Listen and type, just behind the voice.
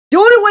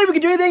we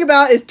can do anything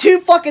about is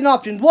two fucking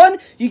options. One,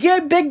 you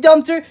get a big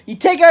dumpster, you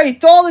take it out, you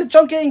throw all this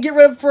junk in and get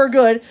rid of it for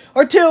good.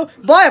 Or two,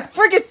 buy a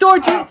freaking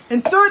storage unit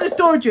and throw it in the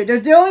storage unit.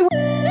 There's the only way.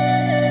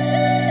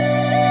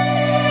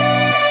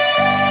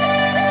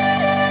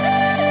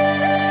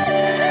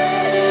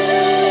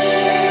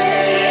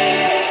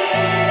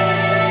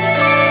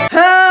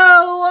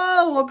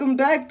 Hello, welcome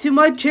back to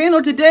my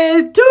channel. Today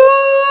is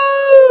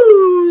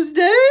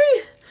Tuesday.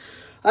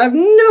 I have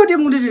no idea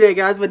what to do today,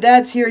 guys, but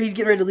Dad's here. He's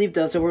getting ready to leave,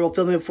 though, so we're going to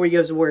film it before he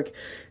goes to work.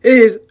 It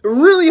is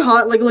really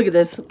hot. Like, look at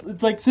this.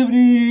 It's like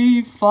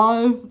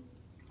 75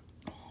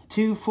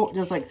 to 4,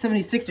 just like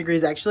 76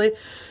 degrees, actually,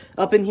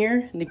 up in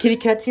here. And the kitty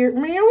cat's here.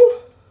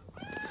 Meow.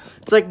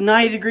 It's like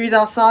 90 degrees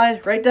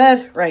outside. Right,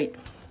 Dad? Right.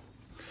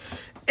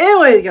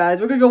 Anyway, guys,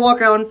 we're going to go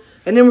walk around,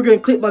 and then we're going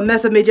to clean up my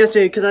mess I made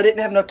yesterday because I didn't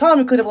have enough time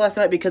to clean up last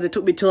night because it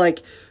took me till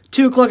like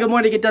 2 o'clock in the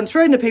morning to get done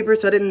shredding the paper,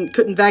 so I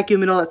couldn't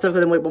vacuum and all that stuff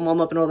because I wait my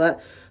mom up and all that.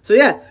 So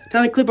yeah,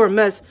 time to clip our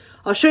mess.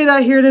 I'll show you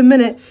that here in a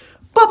minute.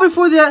 But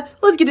before that,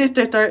 let's get this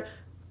start.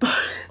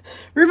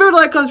 Remember to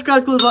like, comment,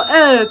 subscribe, close the bell,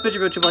 and especially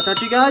about you. I'll talk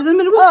to you guys in a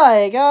minute.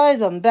 Hi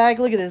guys, I'm back.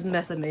 Look at this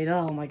mess I made.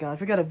 Oh my gosh,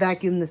 we gotta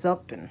vacuum this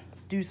up and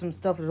do some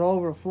stuff that's all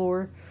over the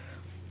floor.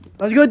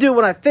 I was gonna do it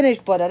when I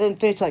finished, but I didn't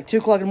finish like 2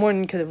 o'clock in the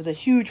morning because it was a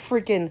huge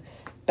freaking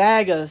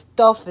bag of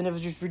stuff and it was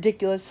just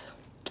ridiculous.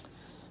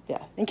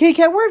 Yeah, and Kitty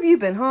Cat, where have you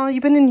been, huh?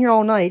 You've been in here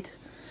all night.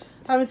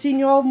 I haven't seen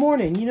you all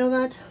morning, you know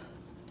that?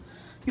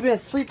 You've been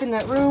asleep in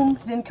that room.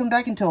 Didn't come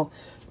back until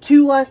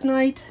 2 last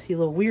night. You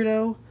little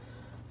weirdo.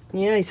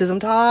 Yeah, he says I'm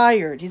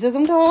tired. He says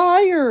I'm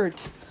tired.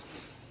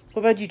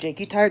 What about you, Jake?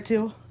 You tired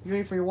too? You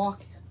ready for your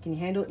walk? Can you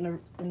handle it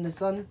in the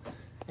sun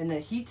and the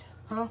heat?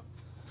 Huh?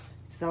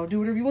 So do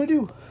whatever you want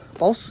to do,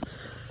 boss.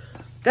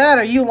 Dad,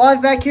 are you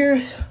alive back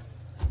here?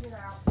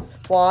 Yeah.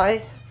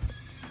 Why?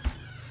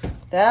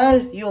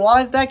 Dad, you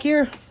alive back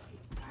here?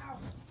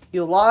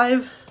 You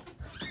alive?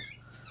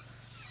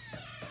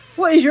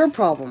 What is your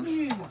problem?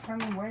 You're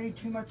filming way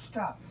too much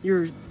stuff.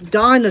 You're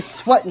dying of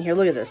sweat in here.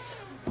 Look at this.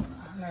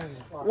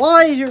 Why?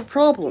 Why is your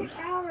problem?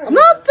 I'm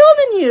not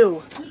filming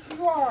you.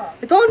 You are.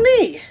 It's on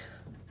me.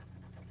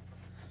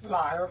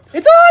 Liar.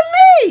 It's on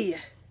me.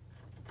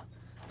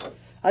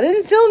 I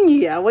didn't film you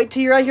yet. Wait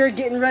till you're right here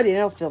getting ready and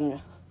I'll film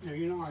you. No,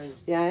 you're not.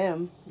 Yeah, I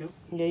am. Nope.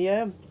 Yeah, you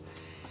am.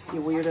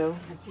 You weirdo.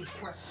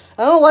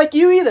 I don't like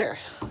you either.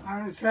 I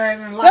didn't say I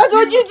didn't like That's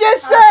what you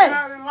just said.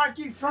 I didn't like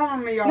you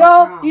filming me all the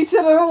No, time. you said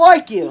I don't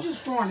like you. You're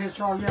just doing this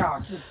all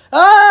y'all.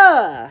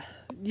 Ah!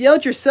 Yell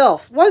at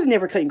yourself. Why is the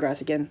neighbor cutting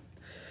grass again?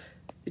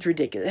 It's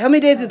ridiculous. How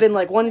many days has it been?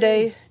 Like 1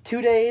 day?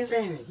 2 days?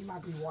 Danny, he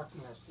might be watching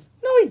this.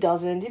 No, he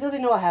doesn't. He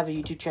doesn't know I have a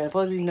YouTube channel. He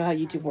doesn't even know how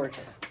YouTube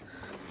works.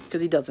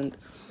 Because he doesn't.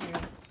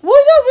 Yeah. Well,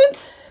 he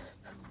doesn't.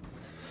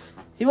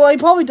 He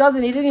probably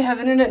doesn't. He didn't even have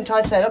internet until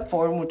I set up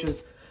for him, which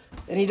was...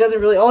 And he doesn't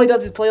really... All he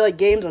does is play, like,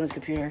 games on his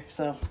computer,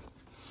 so...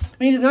 I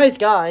mean, he's a nice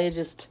guy. It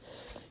just...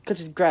 Because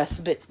his grass is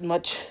a bit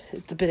much.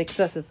 It's a bit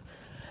excessive.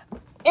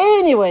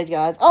 Anyways,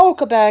 guys, I will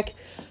come back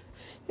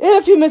in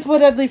a few minutes.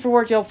 What I leave for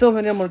work, I'll film it,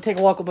 and I'm going to take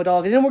a walk with my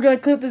dog. And then we're going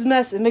to clean up this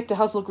mess and make the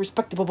house look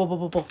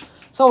respectable.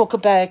 So I'll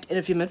come back in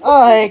a few minutes.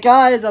 Alright,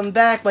 guys, I'm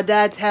back. My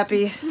dad's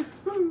happy.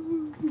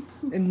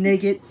 And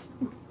naked.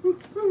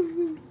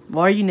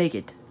 Why are you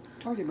naked?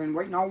 I told you, I've been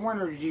waiting all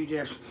winter to do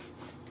this.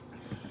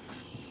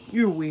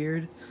 You're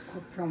weird.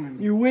 Quit filming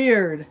me. You're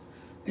weird.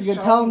 You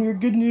gonna tell him your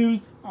good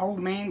news? Old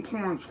man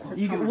porn.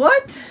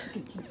 What?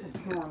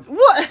 Porn.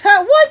 What?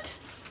 What?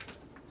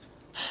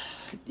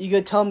 You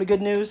gonna tell him the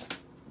good news?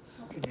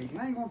 Okay,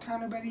 I ain't gonna tell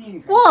nobody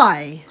anything.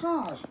 Why?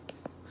 Cause.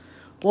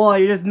 Well,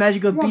 you're just mad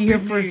you're gonna be here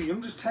What for... good news?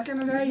 I'm just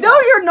taking a day No,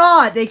 off. you're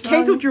not. They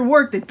canceled your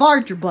work. They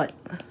fired your butt.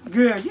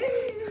 Good.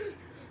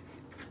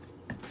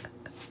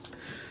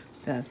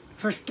 Yeah.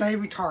 First day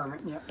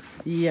retirement, yep.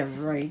 Yeah,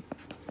 right.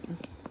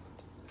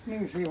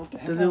 Let me see what the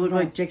heck Does it I'm look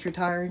doing. like Jake's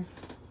retiring?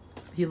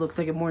 He looks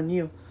like it more than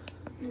you.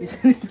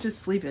 He's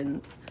just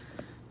sleeping.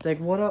 Like,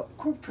 what up?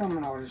 Quit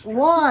filming all this stuff.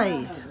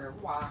 Why?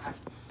 Why?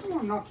 I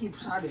want to knock you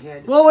upside the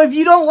head. Well, if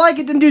you don't like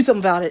it, then do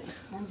something about it.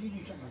 Why don't you do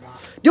something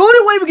about it? The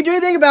only way we can do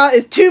anything about it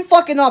is two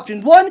fucking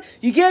options. One,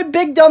 you get a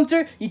big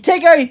dumpster, you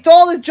take it out, you throw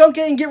all this junk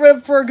in and get rid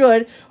of it for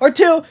good. Or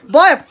two,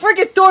 buy a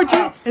freaking storage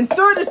unit and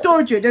throw it in the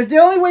storage unit. That's the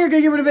only way you're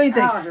going to get rid of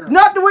anything. Out of here.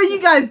 Not the way you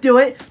guys do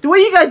it. The way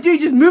you guys do, you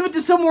just move it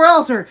to somewhere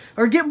else or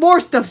get more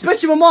stuff.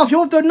 Especially my mom. She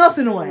won't throw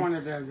nothing No away. one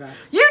that does that.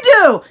 You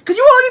do! Because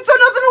you won't let me throw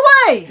nothing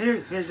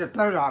away! Here's the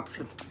third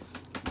option.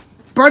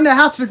 Burn the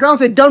house to the ground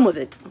and say done with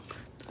it.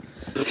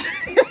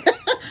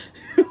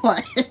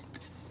 What?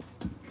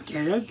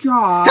 Get a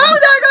job. How is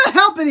that going to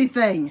help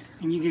anything?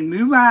 And you can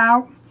move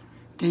out.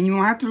 Then you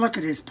won't have to look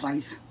at this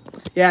place.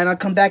 Yeah, and I'll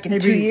come back in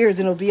Maybe- 2 years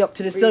and it'll be up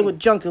to the ceiling with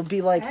junk. It'll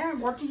be like,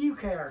 And what do you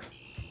care?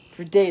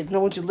 for days, no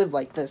one should live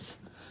like this.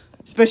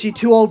 Especially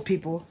two old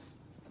people.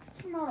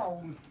 I'm not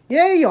old.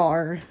 Yeah, you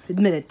are.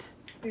 Admit it.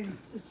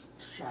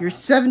 Shut You're up.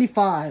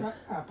 75. Shut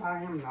up.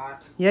 I am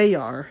not. Yeah, you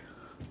are.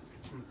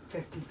 I'm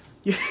 50.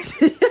 You're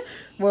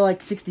more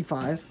like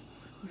 65.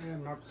 Yeah,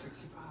 I'm not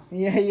 65.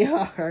 Yeah, you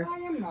are. I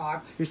am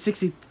not. You're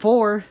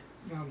 64.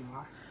 No, I'm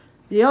not.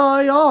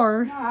 Yeah, you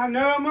are. I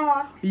know I'm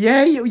not.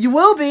 Yeah, you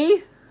will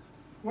be.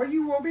 Well,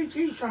 you will be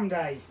too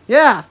someday.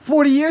 Yeah,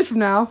 40 years from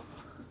now.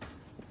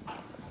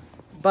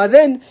 By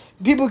then,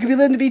 people could be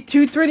living to be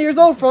 2-3 years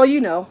old for all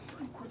you know.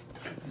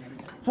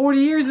 40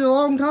 years is a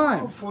long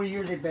time. 40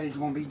 years, they bet he's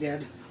gonna be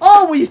dead.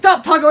 Oh, will you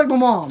stop talking like my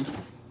mom?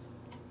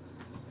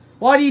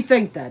 Why do you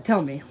think that?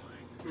 Tell me.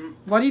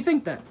 Why do you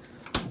think that?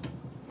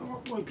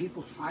 What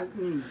people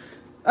fighting?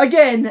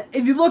 Again,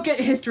 if you look at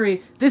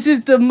history, this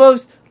is the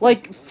most,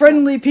 like,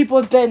 friendly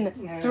people have been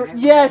through.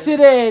 Yes, it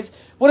is.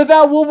 What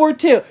about World War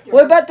II?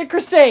 What about the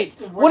Crusades?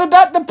 What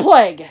about the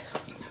Plague?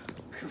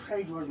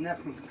 Crusade was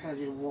nothing compared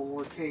to World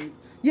War II.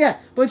 Yeah,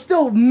 but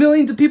still,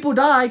 millions of people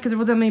died because there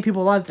wasn't that many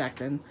people alive back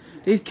then.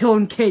 They was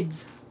killing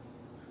kids.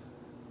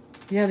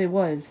 Yeah, they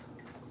was.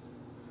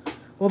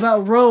 What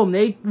about Rome?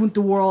 They went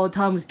to war all the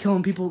time, was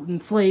killing people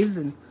and slaves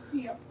and...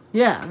 Yep.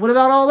 Yeah, what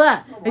about all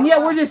that? And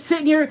yet we're just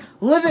sitting here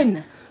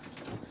living.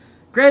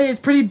 Granted, it's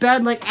pretty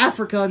bad like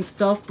Africa and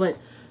stuff, but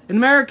in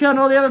America and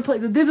all the other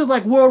places, this is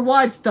like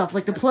worldwide stuff.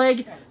 Like the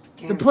plague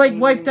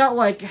wiped out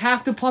like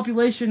half the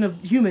population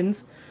of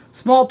humans.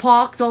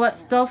 Smallpox, all that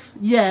stuff.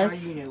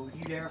 Yes. You know,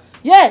 you there?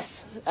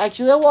 Yes,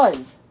 actually I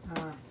was.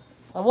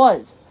 I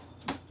was.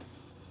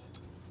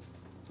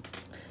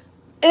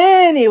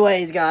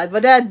 Anyways, guys, my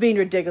dad's being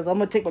ridiculous. I'm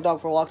gonna take my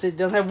dog for a walk since he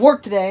doesn't have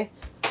work today.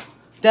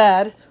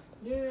 Dad.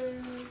 Yeah.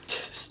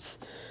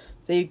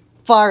 They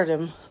fired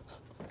him.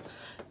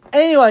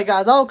 Anyway,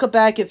 guys, I'll come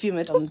back in a few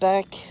minutes. I'm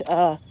back.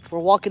 We're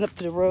walking up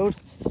to the road.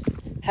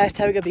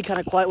 Hashtag we're gonna be kind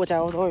of quiet, which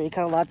I was already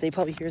kind of loud, so he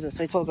probably hears us,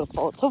 so he's probably gonna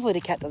follow us. Hopefully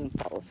the cat doesn't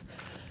follow us.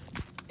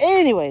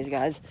 Anyways,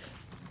 guys,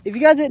 if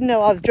you guys didn't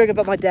know, I was joking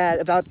about my dad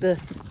about the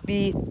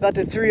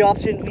 3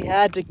 options we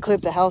had to clean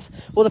up the house.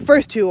 Well, the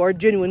first 2 are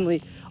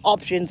genuinely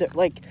options.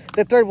 Like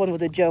the third one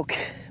was a joke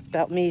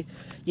about me.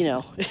 You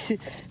know,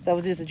 that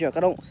was just a joke. I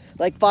don't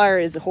like fire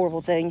is a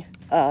horrible thing.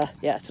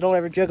 Yeah, so don't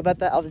ever joke about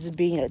that. I was just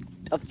being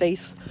a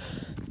face.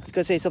 I was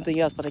gonna say something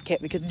else, but I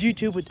can't because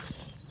YouTube would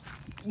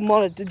kick me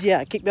out of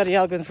the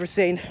algorithm for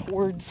saying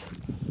words.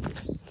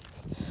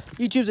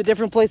 YouTube's a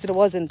different place than it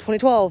was in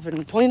 2012 and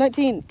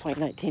 2019.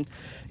 2019.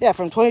 Yeah,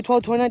 from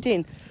 2012 to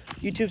 2019.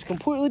 YouTube's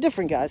completely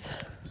different, guys.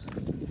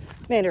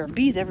 Man, there are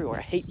bees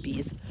everywhere. I hate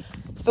bees.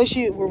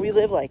 Especially where we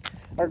live, like,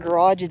 our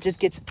garage, it just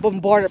gets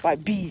bombarded by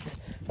bees.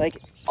 Like,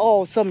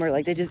 all summer,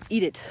 like, they just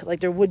eat it. Like,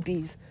 they're wood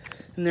bees.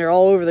 And they're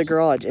all over the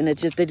garage. And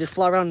it's just, they just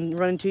fly around and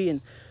run into you.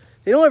 And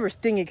they don't ever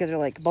sting you because they're,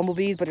 like,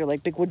 bumblebees, but they're,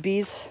 like, big wood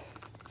bees.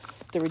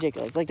 They're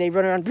ridiculous. Like, they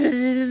run around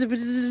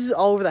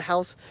all over the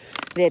house.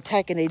 They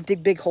attack and they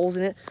dig big holes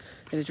in it.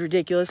 And it's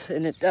ridiculous.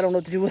 And I don't know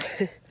what to do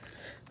with it.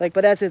 Like,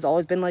 but it's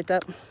always been like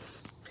that.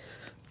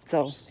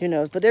 So, who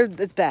knows. But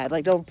it's bad.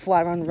 Like, they'll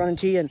fly around and run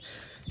into you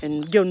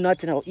and go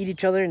nuts and they'll eat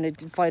each other and they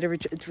fight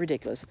it's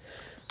ridiculous.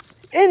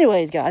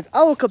 Anyways, guys,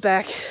 I will come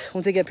back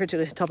once I get up here to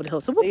the top of the hill.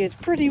 So, it's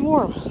pretty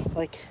warm.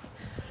 Like,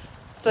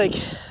 it's like,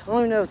 I don't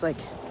even know, it's like,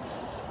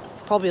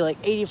 probably like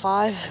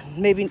 85.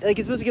 Maybe, like,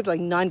 it's supposed to get to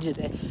like 90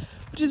 today.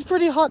 Which is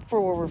pretty hot for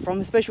where we're from,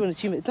 especially when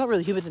it's humid. It's not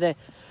really humid today,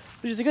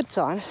 which is a good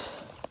sign.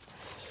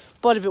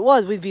 But if it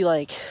was, we'd be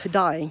like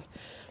dying.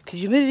 Because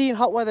humidity and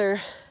hot weather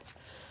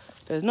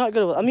is not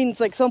good. I mean, it's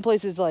like some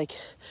places like,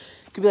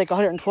 it could be like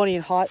 120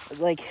 and hot,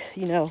 like,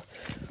 you know,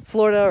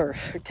 Florida or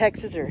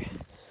Texas or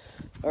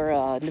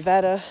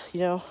Nevada, you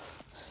know.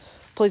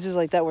 Places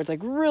like that where it's like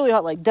really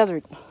hot, like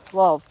desert.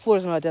 Well,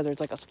 Florida's not a desert,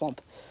 it's like a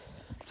swamp.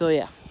 So,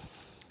 yeah.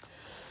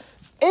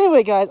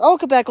 Anyway, guys, I'll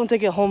come back once I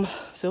get home.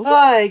 So,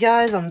 hi,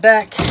 guys, I'm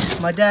back.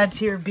 My dad's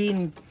here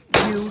being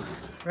you.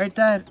 Right,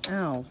 Dad?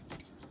 Ow.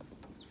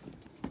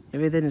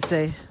 Everything to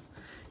say.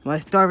 Am I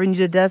starving you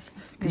to death?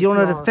 Because you don't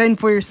know how to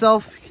fend for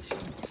yourself?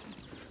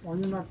 Well,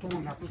 you're not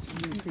going up.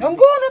 I'm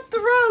going up the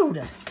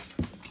road.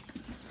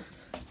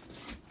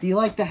 Do you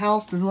like the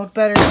house? Does it look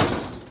better?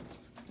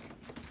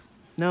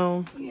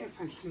 No? Yeah,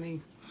 thanks to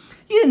me.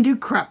 You didn't do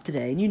crap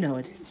today, and you know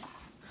it.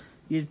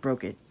 You just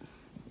broke it.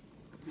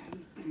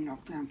 You've been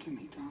knocked down too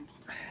many times.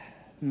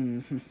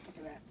 Mm-hmm. Look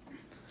at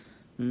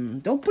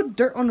that. Don't put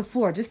dirt on the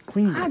floor. Just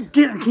clean I it.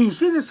 didn't. Can you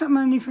see there's something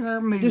underneath of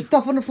that? There's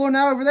stuff on the floor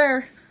now over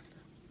there.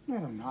 No,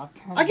 I'm not.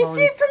 I can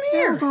see it from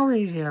here. It's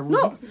already there.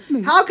 No.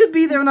 How could it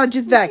be there when I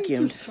just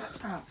vacuumed? Shut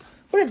up.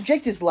 What if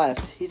Jake just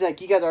left? He's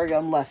like, you guys already got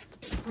him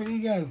left. Where do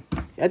you go?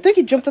 I think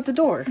he jumped out the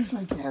door. He's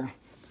right there.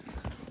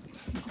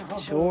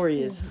 Sure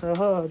he is.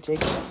 Oh, Jake.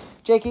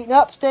 Jake,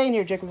 nope, stay in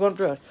here, Jake. We're going up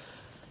the road.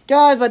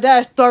 Guys, my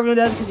dad's starving to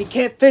death because he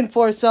can't fend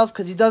for himself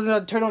because he doesn't know how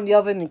to turn on the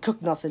oven and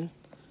cook nothing.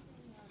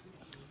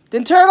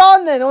 Then turn it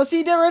on then. I want to see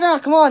you do it right now.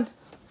 Come on.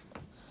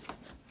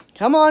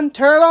 Come on,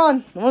 turn it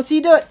on. I want to see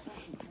you do it.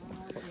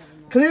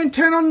 Come here and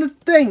turn on the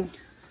thing.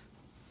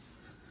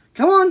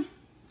 Come on.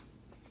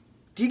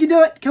 You can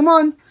do it. Come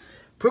on.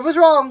 Prove us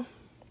wrong.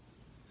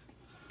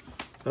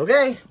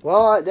 Okay.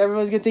 Well,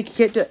 everyone's going to think you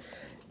can't do it.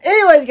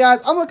 Anyways, guys,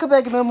 I'm going to come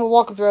back and I'm going to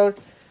walk up the road.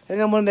 And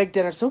then I'm going to make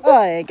dinner. So,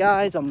 hi,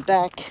 guys. I'm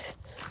back.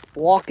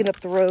 Walking up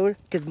the road.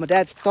 Because my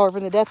dad's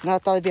starving to death. And I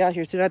thought I'd be out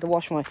here soon. I had to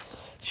wash my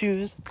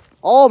shoes.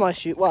 All my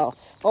shoes. Well,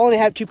 I only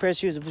have 2 pairs of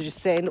shoes. Which is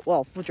saying,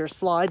 well, which are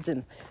slides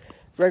and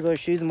regular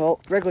shoes. And well,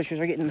 regular shoes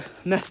are getting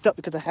messed up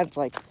because I had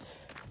for like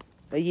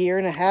a year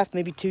and a half,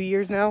 maybe 2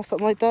 years now,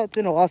 something like that. It's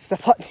been a while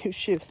since I bought new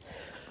shoes.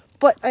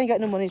 But I ain't got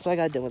no money, so I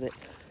gotta deal with it.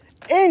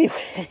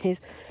 Anyways,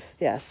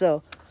 yeah,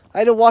 so I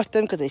had to wash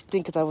them because they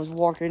stink because I was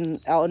walking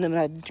out in them and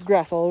I had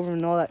grass all over them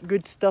and all that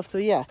good stuff. So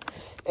yeah,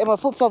 and my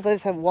flip-flops, I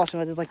just haven't washed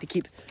them. I just like to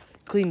keep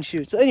clean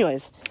shoes. So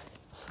anyways,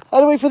 I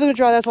had to wait for them to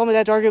dry. That's why my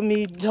dad argued with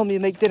me, telling me to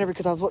make dinner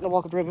because I was letting him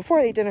walk up the road before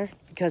I ate dinner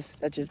because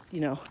that's just,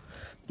 you know,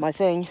 my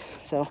thing.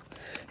 So,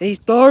 and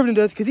he's starving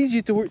to death because he's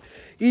used to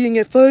eating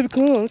at 5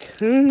 o'clock.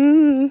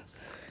 And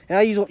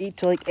I usually don't eat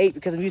till like 8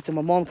 because I'm used to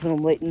my mom coming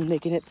home late and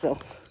making it. So,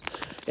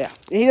 yeah.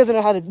 And he doesn't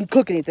know how to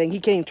cook anything. He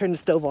can't even turn the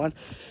stove on,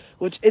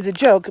 which is a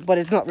joke, but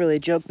it's not really a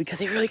joke because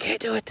he really can't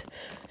do it.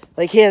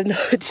 Like, he has no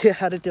idea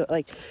how to do it.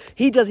 Like,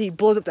 he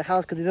blows up the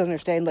house because he doesn't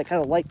understand, like, how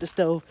to light the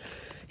stove.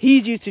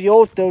 He's used to the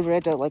old stove where you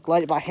have to, like,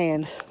 light it by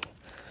hand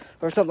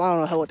or something. I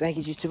don't know what the heck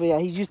he's used to, but yeah,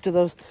 he's used to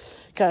those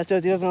kind of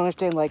stoves. He doesn't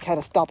understand, like, how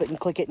to stop it and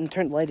click it and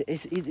turn the light.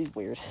 It's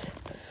weird.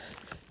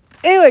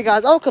 Anyway,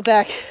 guys, I'll come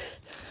back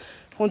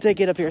once I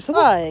get up here. So,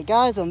 hi,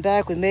 guys, I'm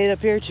back. We made it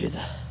up here to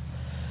the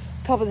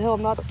top of the hill.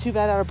 I'm not too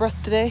bad out of breath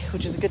today,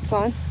 which is a good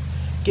sign.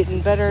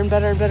 Getting better and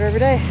better and better every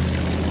day.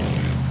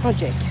 Huh,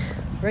 Jake?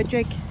 Right,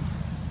 Jake?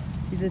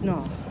 He said,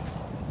 no.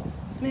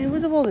 Man,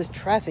 where's all this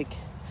traffic?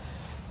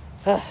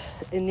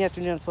 In the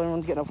afternoon, when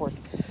everyone's getting off work.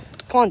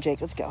 Come on, Jake,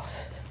 let's go.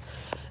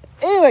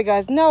 Anyway,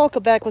 guys, now I'll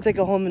come back. We'll take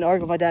go home and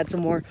argue with my dad some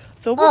more.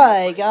 So,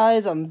 hi,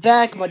 guys, I'm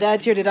back. My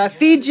dad's here. Did I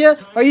feed you?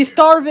 Are you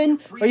starving?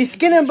 Are you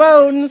skin and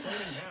bones?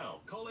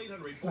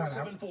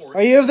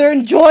 Are you over there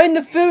enjoying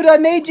the food I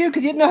made you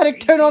because you didn't know how to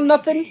turn on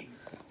nothing?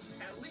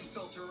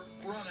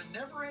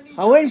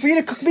 I'm waiting for you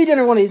to cook me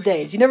dinner one of these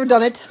days. You never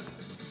done it.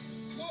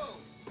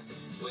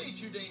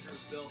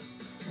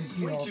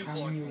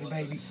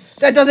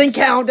 That doesn't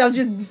count. That was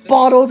just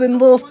bottles and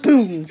little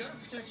spoons.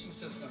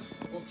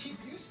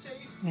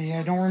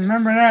 Yeah, don't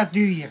remember that, do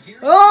you?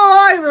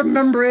 Oh, I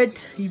remember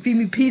it. You feed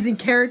me peas and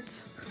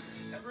carrots.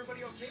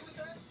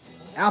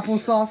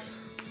 Applesauce.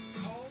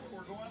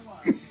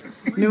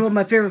 Remember what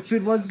my favorite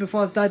food was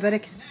before I was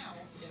diabetic?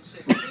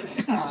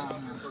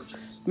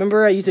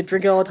 Remember I used to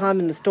drink it all the time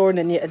in the store and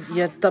then you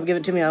had to stop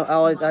giving it to me.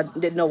 I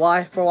didn't know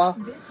why for a while.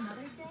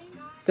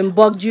 Them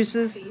bug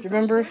juices, you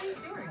remember?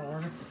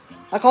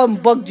 I call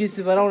them bug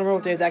juices, but I don't remember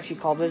what they was actually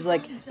called. But it was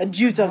like a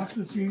juice.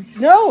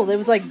 No, it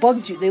was like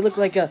bug juice. They looked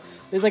like it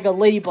was like a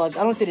ladybug.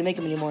 I don't think they make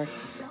them anymore.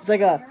 It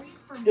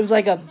was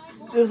like a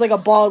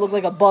ball. It looked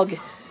like a bug,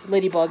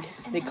 ladybug.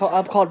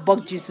 I'm called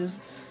bug juices.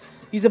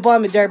 Used to buy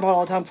them at Dairy Mart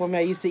all the time for me.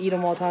 I used to eat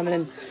them all the time,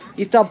 and then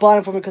you stopped buying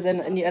them for me because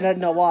then and I didn't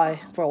know why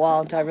for a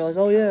while until I realized,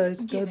 oh yeah,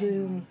 it's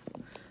goddamn.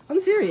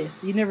 I'm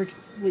serious. You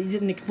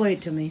didn't explain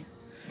it to me.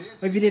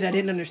 Or if you did, I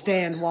didn't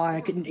understand why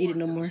I couldn't eat it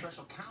no more. Do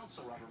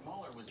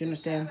you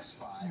understand?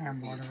 Yeah,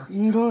 whatever.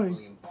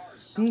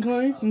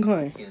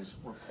 Okay.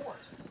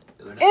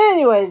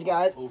 Anyways,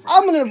 guys,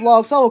 I'm gonna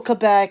vlog, so I will cut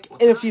back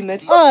in a few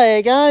minutes.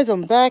 Alright, guys,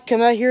 I'm back.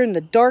 I'm out here in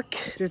the dark.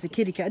 There's a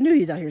kitty cat. I knew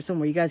he's out here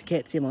somewhere. You guys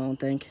can't see him, I don't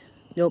think.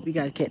 Nope, you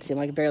guys can't see him.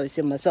 I can barely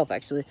see him myself,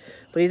 actually.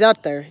 But he's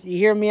out there. You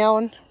hear him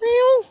meowing?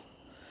 Meow.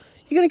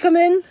 You gonna come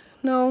in?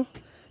 No.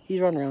 He's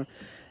running around.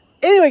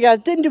 Anyway, guys,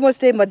 didn't do much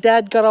today. My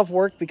dad got off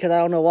work because I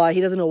don't know why. He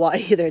doesn't know why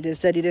either. He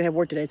just said he didn't have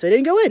work today, so he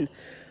didn't go in.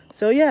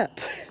 So, yeah.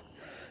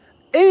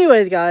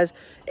 Anyways, guys,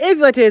 if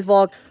you like today's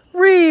vlog,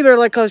 remember to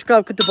like, comment,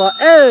 subscribe, click the bell,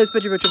 and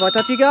spread your virtual. I'll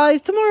talk to you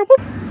guys tomorrow.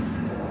 Boop.